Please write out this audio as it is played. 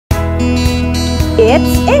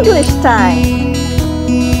It's English time!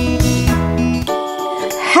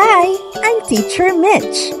 Hi, I'm Teacher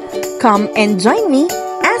Mitch. Come and join me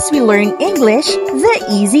as we learn English the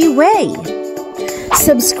easy way.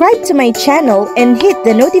 Subscribe to my channel and hit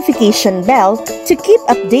the notification bell to keep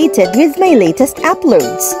updated with my latest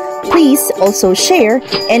uploads. Please also share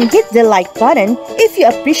and hit the like button if you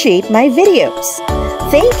appreciate my videos.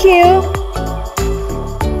 Thank you!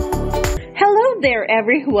 Hello there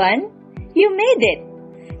everyone! You made it!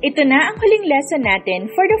 Ito na ang huling lesson natin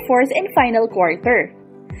for the fourth and final quarter.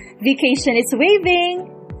 Vacation is waving!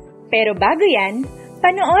 Pero bago yan,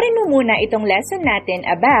 panoorin mo muna itong lesson natin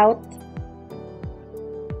about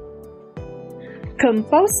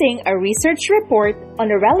composing a research report on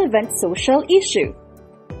a relevant social issue.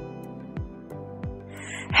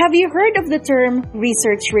 Have you heard of the term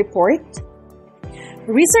research report?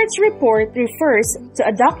 Research report refers to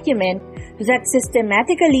a document that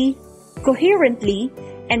systematically, coherently,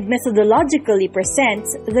 and methodologically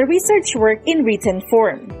presents the research work in written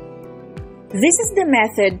form. This is the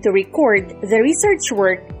method to record the research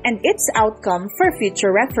work and its outcome for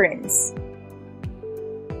future reference.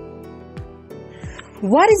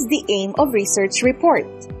 What is the aim of research report?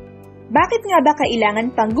 Bakit nga ba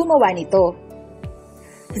kailangan pang gumawa nito?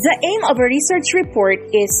 The aim of a research report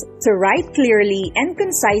is to write clearly and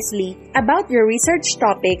concisely about your research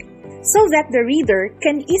topic so that the reader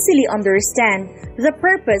can easily understand the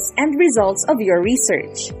purpose and results of your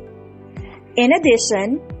research. In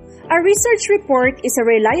addition, a research report is a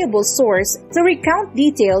reliable source to recount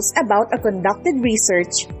details about a conducted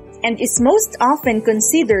research and is most often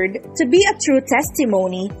considered to be a true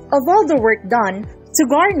testimony of all the work done to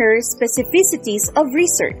garner specificities of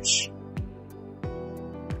research.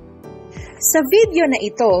 Sa video na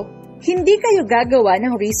ito, hindi kayo gagawa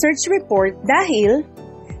ng research report dahil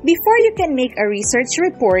before you can make a research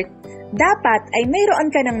report, dapat ay mayroon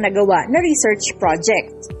ka nang nagawa na research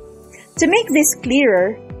project. To make this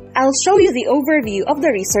clearer, I'll show you the overview of the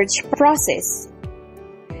research process.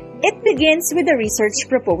 It begins with a research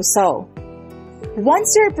proposal.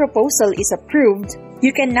 Once your proposal is approved, you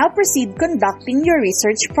can now proceed conducting your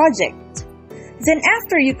research project. Then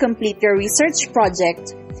after you complete your research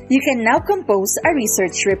project, you can now compose a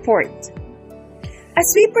research report. As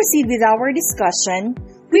we proceed with our discussion,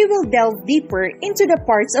 we will delve deeper into the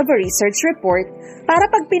parts of a research report para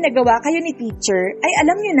pag pinagawa kayo ni teacher ay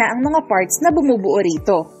alam nyo na ang mga parts na bumubuo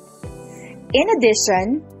rito. In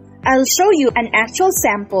addition, I'll show you an actual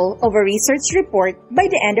sample of a research report by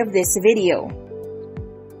the end of this video.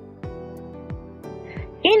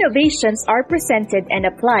 Innovations are presented and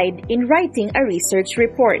applied in writing a research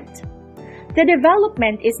report. The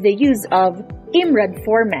development is the use of IMRAD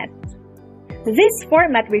format. This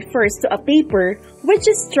format refers to a paper which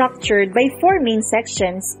is structured by four main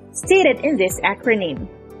sections stated in this acronym: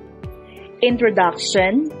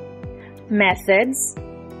 Introduction, Methods,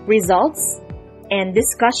 Results, and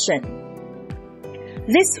Discussion.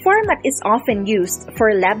 This format is often used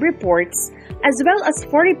for lab reports as well as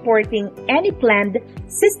for reporting any planned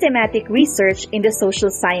systematic research in the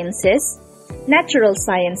social sciences, natural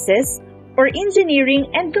sciences, or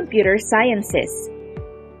engineering and computer sciences.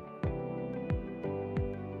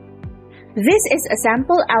 This is a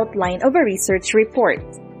sample outline of a research report.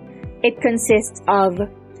 It consists of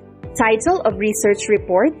title of research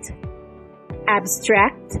report,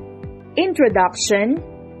 abstract, introduction,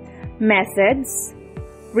 methods,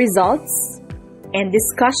 results, and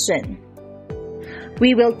discussion.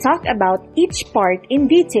 We will talk about each part in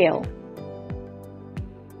detail.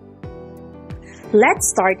 Let's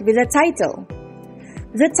start with the title.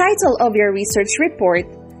 The title of your research report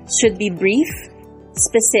should be brief,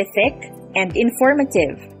 specific, and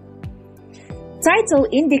informative. Title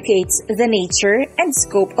indicates the nature and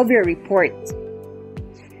scope of your report.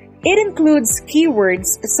 It includes keywords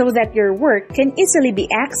so that your work can easily be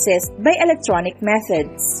accessed by electronic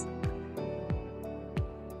methods.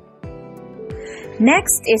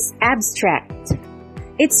 Next is abstract.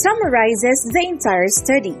 It summarizes the entire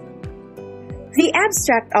study. The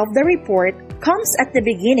abstract of the report comes at the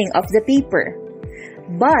beginning of the paper,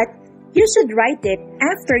 but you should write it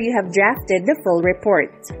after you have drafted the full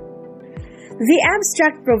report. The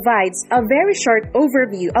abstract provides a very short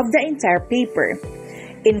overview of the entire paper,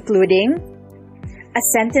 including a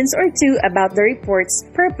sentence or two about the report's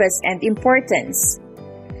purpose and importance,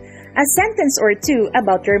 a sentence or two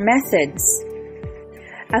about your methods,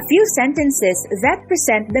 a few sentences that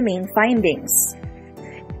present the main findings,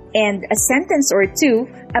 and a sentence or two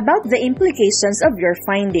about the implications of your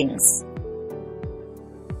findings.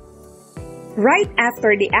 Right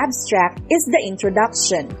after the abstract is the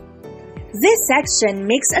introduction. This section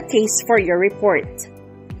makes a case for your report.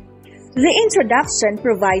 The introduction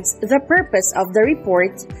provides the purpose of the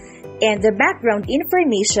report and the background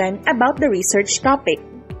information about the research topic.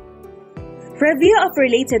 Review of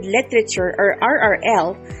related literature or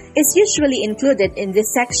RRL is usually included in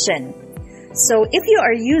this section. So if you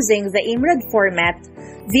are using the IMRAD format,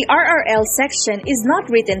 the RRL section is not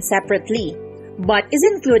written separately, but is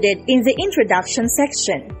included in the introduction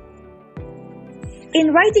section.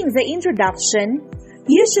 In writing the introduction,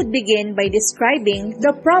 you should begin by describing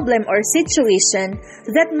the problem or situation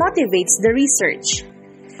that motivates the research.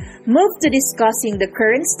 Move to discussing the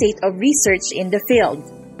current state of research in the field.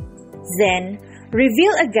 Then,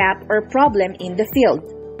 reveal a gap or problem in the field.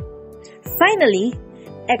 Finally,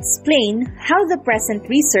 explain how the present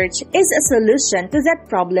research is a solution to that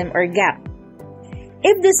problem or gap.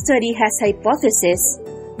 If the study has hypotheses,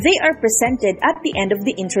 they are presented at the end of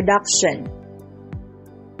the introduction.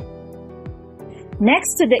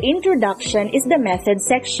 Next to the introduction is the method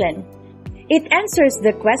section. It answers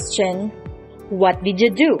the question, what did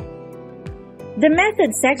you do? The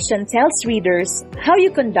method section tells readers how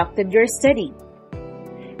you conducted your study.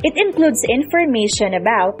 It includes information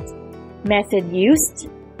about method used,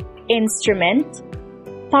 instrument,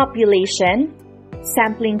 population,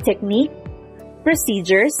 sampling technique,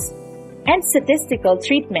 procedures, and statistical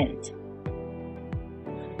treatment.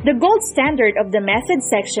 The gold standard of the method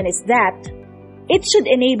section is that it should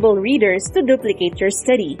enable readers to duplicate your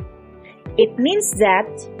study. It means that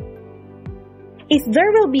if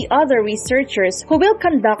there will be other researchers who will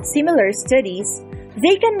conduct similar studies,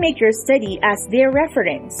 they can make your study as their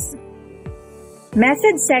reference.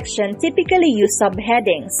 Method section typically use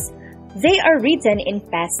subheadings. They are written in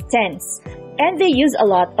past tense, and they use a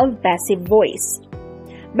lot of passive voice.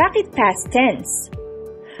 Bakit past tense?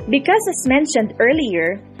 Because as mentioned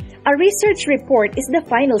earlier, a research report is the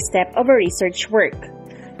final step of a research work.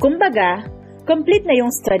 Kumbaga, complete na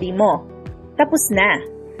yung study mo. Tapos na.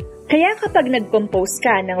 Kaya kapag nag-compose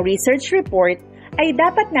ka ng research report, ay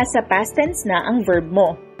dapat nasa past tense na ang verb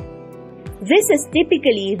mo. This is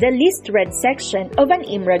typically the least read section of an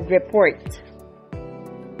IMRAD report.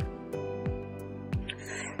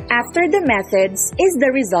 After the methods is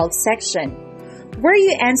the results section, where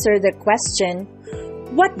you answer the question,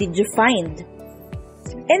 what did you find?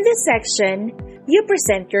 In this section, you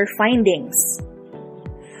present your findings.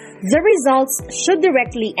 The results should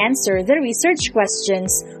directly answer the research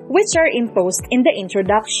questions which are imposed in the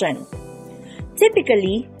introduction.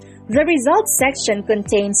 Typically, the results section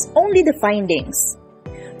contains only the findings.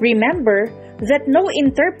 Remember that no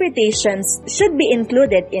interpretations should be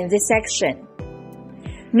included in this section.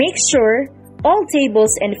 Make sure all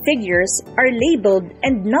tables and figures are labeled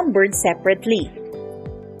and numbered separately.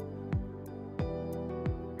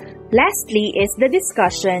 Lastly is the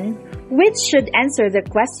discussion, which should answer the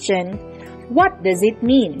question, what does it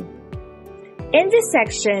mean? In this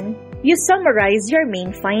section, you summarize your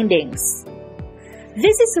main findings.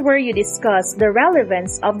 This is where you discuss the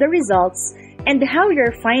relevance of the results and how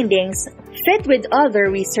your findings fit with other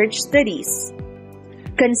research studies.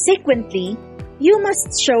 Consequently, you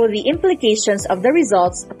must show the implications of the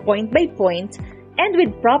results point by point and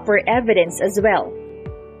with proper evidence as well.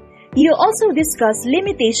 You also discuss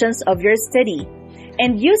limitations of your study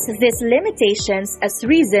and use these limitations as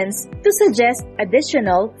reasons to suggest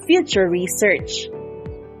additional future research.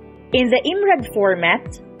 In the IMRAD format,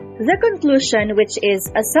 the conclusion, which is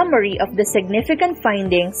a summary of the significant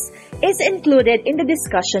findings, is included in the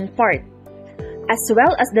discussion part, as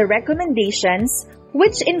well as the recommendations,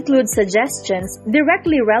 which include suggestions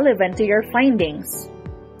directly relevant to your findings.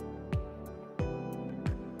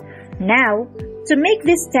 Now, to make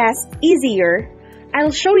this task easier,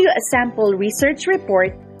 I'll show you a sample research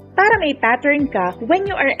report para may pattern ka when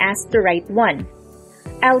you are asked to write one.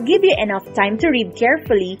 I'll give you enough time to read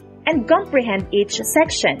carefully and comprehend each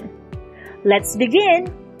section. Let's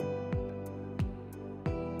begin!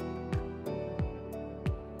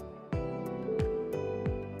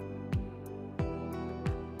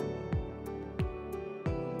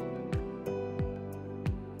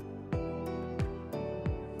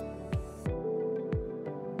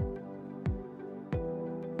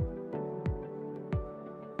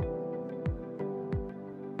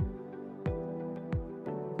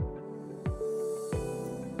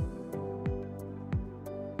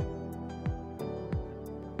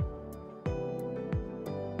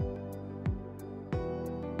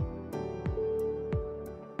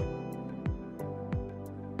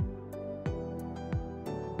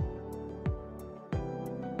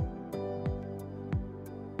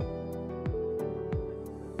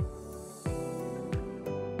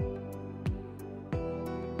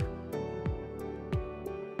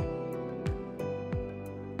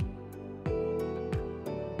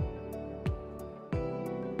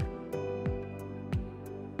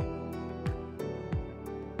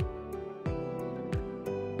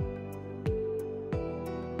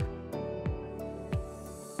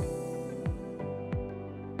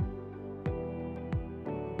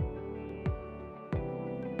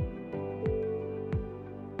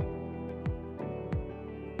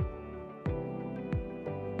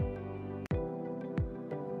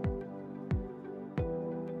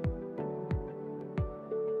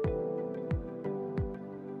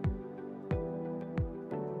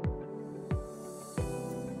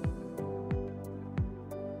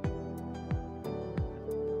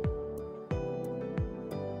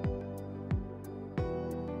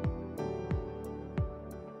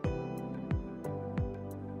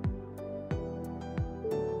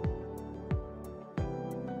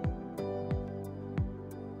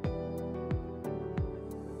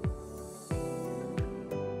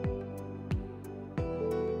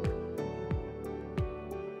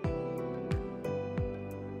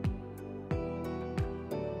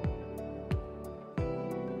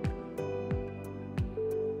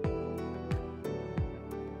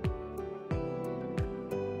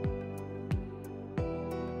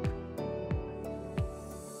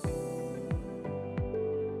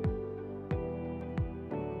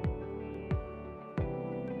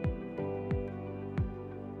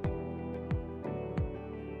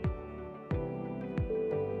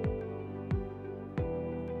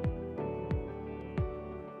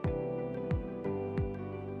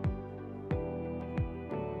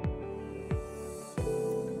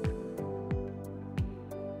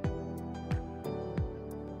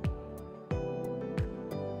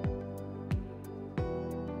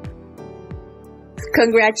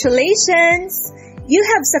 Congratulations! You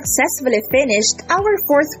have successfully finished our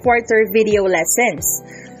 4th quarter video lessons.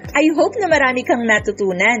 I hope na marami kang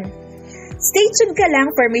natutunan. Stay tuned ka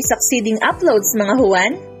lang for may succeeding uploads mga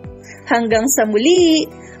Juan. Hanggang sa muli,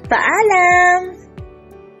 paalam!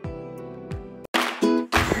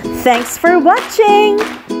 Thanks for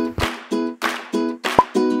watching!